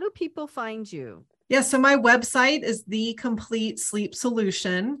 So how do people find you? Yeah, so my website is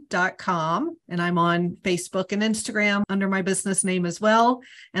thecompletesleepsolution.com, and I'm on Facebook and Instagram under my business name as well.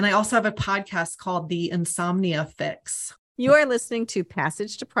 And I also have a podcast called The Insomnia Fix. You are listening to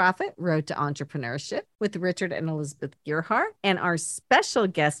Passage to Profit, Road to Entrepreneurship with Richard and Elizabeth Gearhart. And our special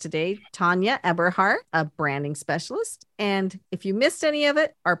guest today, Tanya Eberhardt, a branding specialist. And if you missed any of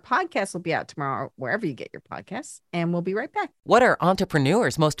it, our podcast will be out tomorrow, wherever you get your podcasts. And we'll be right back. What are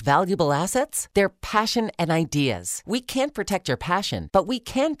entrepreneurs' most valuable assets? Their passion and ideas. We can't protect your passion, but we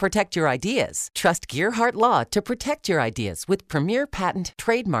can protect your ideas. Trust Gearhart Law to protect your ideas with premier patent,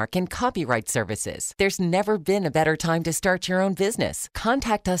 trademark, and copyright services. There's never been a better time to start your own business.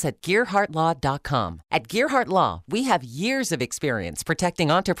 Contact us at GearhartLaw.com. At Gearhart Law, we have years of experience protecting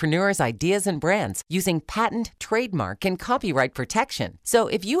entrepreneurs' ideas and brands using patent, trademark, and copyright protection. So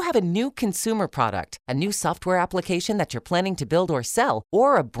if you have a new consumer product, a new software application that you're planning to build or sell,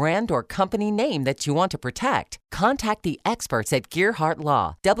 or a brand or company name that you want to protect, contact the experts at Gearhart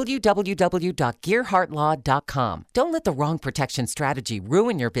Law. www.gearhartlaw.com. Don't let the wrong protection strategy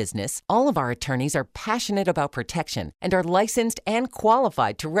ruin your business. All of our attorneys are passionate about protection and are licensed and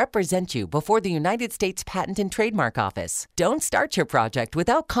qualified to represent you before the United States Patent and Trademark Office. Don't start your project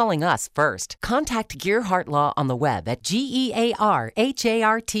without calling us first. Contact Gearhart Law on the web at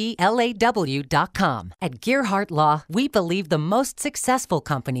GearhartLaw.com. At Gearhart Law, we believe the most successful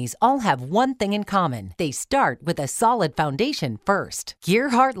companies all have one thing in common. They start with a solid foundation first.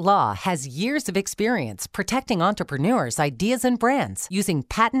 Gearhart Law has years of experience protecting entrepreneurs' ideas and brands using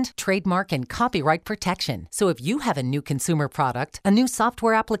patent, trademark, and copyright protection. So if you have a new consumer product, a new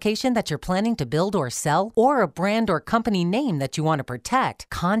software application that you're planning to build or sell, or a brand or company name that you want to protect,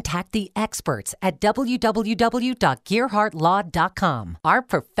 contact the experts at www.gearhartlaw.com. Our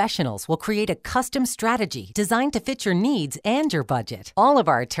professionals will create a custom strategy designed to fit your needs and your budget. All of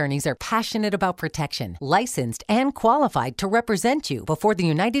our attorneys are passionate about protection, licensed and qualified to represent you before the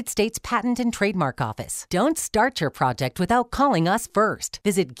United States Patent and Trademark Office. Don't start your project without calling us first.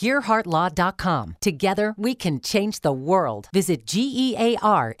 Visit GearhartLaw.com. Together, we can change the world. Visit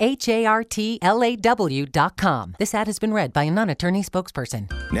GearhartLaw.com. This ad has been read by a non-attorney spokesperson.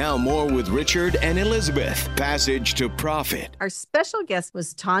 Now more with Richard and Elizabeth. Passage to Profit. Our special guest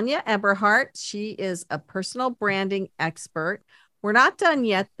was Tanya Eberhardt. She is a personal branding expert. We're not done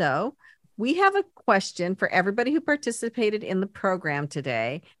yet, though. We have a question for everybody who participated in the program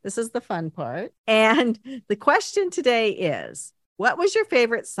today. This is the fun part. And the question today is, what was your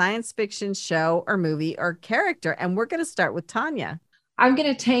favorite science fiction show or movie or character? And we're going to start with Tanya. I'm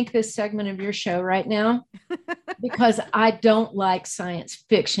going to tank this segment of your show right now because I don't like science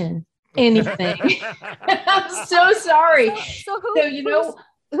fiction anything. I'm so sorry.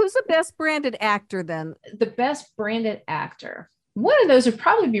 Who's the best branded actor then? The best branded actor. One of those would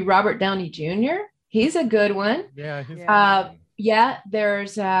probably be Robert Downey Jr. He's a good one. Yeah,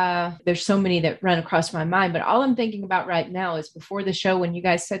 there's so many that run across my mind, but all I'm thinking about right now is before the show, when you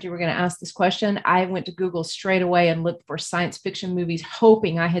guys said you were going to ask this question, I went to Google straight away and looked for science fiction movies,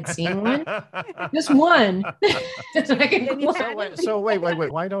 hoping I had seen one. Just one. So wait.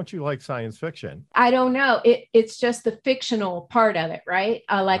 Why don't you like science fiction? I don't know. It's just the fictional part of it, right?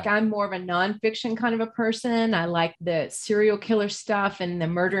 I'm more of a nonfiction kind of a person. I like the serial killer stuff and the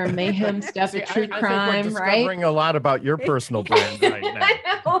murder and mayhem stuff, the true crime, think we're right? discovering a lot about your personal brand right now.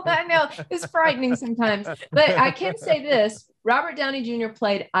 I know. It's frightening sometimes. But I can say this. Robert Downey Jr.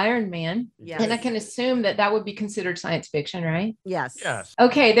 played Iron Man. Yes. And I can assume that would be considered science fiction, right? Yes.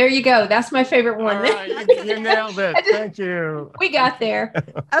 Okay, there you go. That's my favorite one. All right, you nailed it. Thank you. We got there.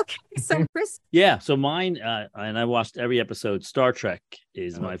 Okay, so Chris. Yeah, so mine, and I watched every episode. Star Trek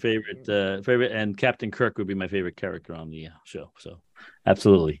is my favorite, and Captain Kirk would be my favorite character on the show. So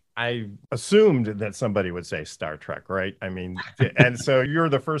Absolutely. I assumed that somebody would say Star Trek, right? I mean, and so you're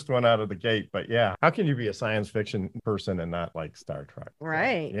the first one out of the gate, but yeah, how can you be a science fiction person and not like Star Trek?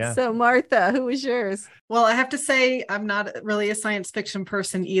 Right. Yeah. So Martha, who was yours? Well, I have to say, I'm not really a science fiction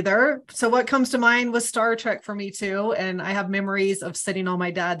person either. So what comes to mind was Star Trek for me too. And I have memories of sitting on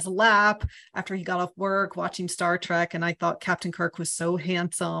my dad's lap after he got off work, watching Star Trek. And I thought Captain Kirk was so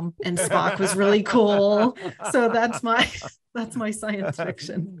handsome and Spock was really cool. So that's my science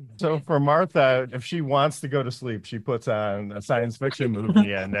fiction. So for Martha, if she wants to go to sleep, she puts on a science fiction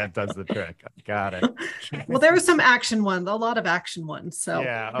movie and that does the trick. Got it. Well, there were some action ones, a lot of action ones. So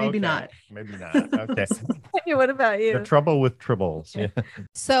yeah, maybe okay. not. Maybe not. Okay. What about you? The Trouble with Tribbles. Yeah.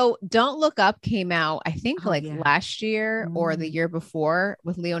 So Don't Look Up came out, I think yeah. last year or the year before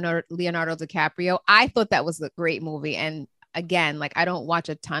with Leonardo DiCaprio. I thought that was a great movie. And again, like I don't watch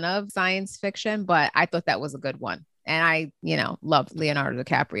a ton of science fiction, but I thought that was a good one. And I, loved Leonardo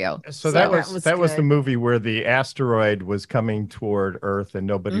DiCaprio. So that was the good. movie where the asteroid was coming toward Earth and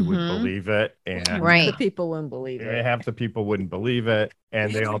nobody would believe it. And Right. The people wouldn't believe it. half the people wouldn't believe it.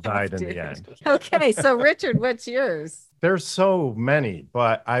 And they all died in the end. Okay. So Richard, what's yours? There's so many,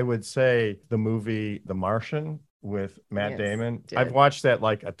 but I would say the movie The Martian with Matt Yes, Damon. did. I've watched that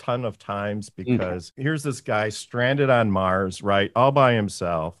like a ton of times because here's this guy stranded on Mars, right? All by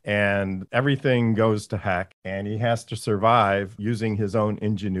himself, and everything goes to heck and he has to survive using his own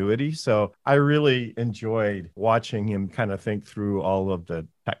ingenuity. So I really enjoyed watching him kind of think through all of the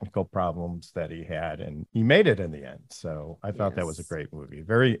technical problems that he had, and he made it in the end. So I thought that was a Yes. great movie.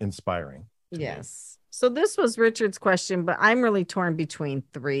 Very inspiring. Yes. So this was Richard's question, but I'm really torn between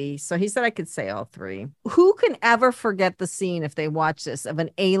three. So he said I could say all three. Who can ever forget the scene if they watch this of an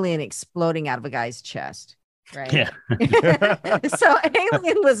alien exploding out of a guy's chest? Right. Yeah. So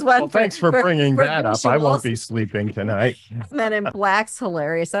Alien was one. Well, thanks for bringing that up. I won't visuals. be sleeping tonight. Men in Black's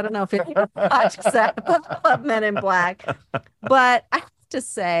hilarious. I don't know if anyone watches that, but I love Men in Black. But I have to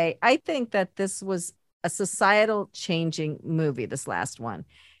say, I think that this was a societal changing movie, this last one.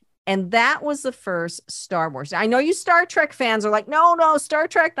 And that was the first Star Wars. I know you Star Trek fans are like, no, Star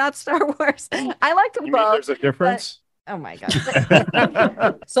Trek, not Star Wars. I like them You mean both. there's a difference? Oh my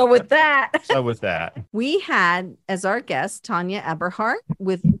God. So with that, we had as our guest Tanya Eberhardt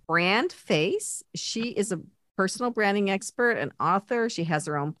with Brand Face. She is a personal branding expert and author. She has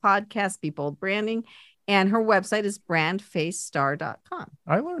her own podcast, Be Bold Branding, and her website is brandfacestar.com.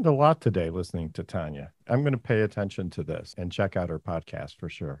 I learned a lot today listening to Tanya. I'm going to pay attention to this and check out her podcast for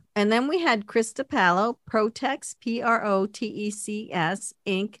sure. And then we had Chris DiPaolo, Protex, PROTECS,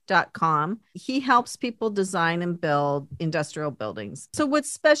 Inc.com. He helps people design and build industrial buildings. So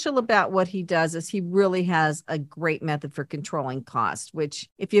what's special about what he does is he really has a great method for controlling cost, which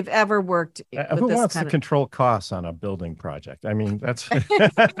if you've ever worked with Who this wants kind to of... control costs on a building project? I mean, that's... And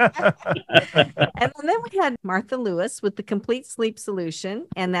then we had Martha Lewis with The Complete Sleep Solution,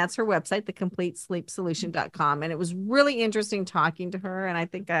 and that's her website, thecompletesleepsolution.com. And it was really interesting talking to her, and I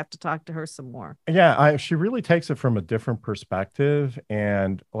think I have to talk to her some more. Yeah, she really takes it from a different perspective.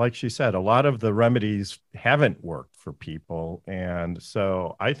 And like she said, a lot of the remedies haven't worked for people. And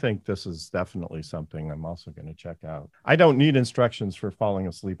so I think this is definitely something I'm also going to check out. I don't need instructions for falling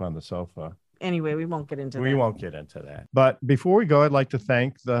asleep on the sofa. Anyway, we won't get into that. We won't get into that. But before we go, I'd like to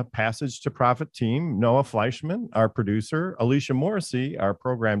thank the Passage to Profit team, Noah Fleischman, our producer, Alicia Morrissey, our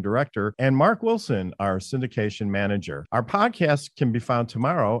program director, and Mark Wilson, our syndication manager. Our podcast can be found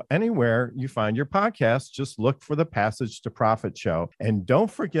tomorrow anywhere you find your podcast. Just look for the Passage to Profit show. And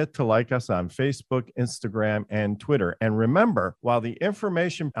don't forget to like us on Facebook, Instagram, and Twitter. And remember, while the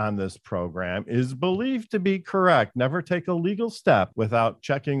information on this program is believed to be correct, never take a legal step without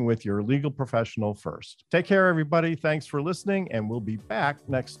checking with your legal professional first. Take care, everybody. Thanks for listening, and we'll be back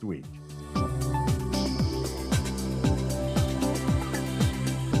next week.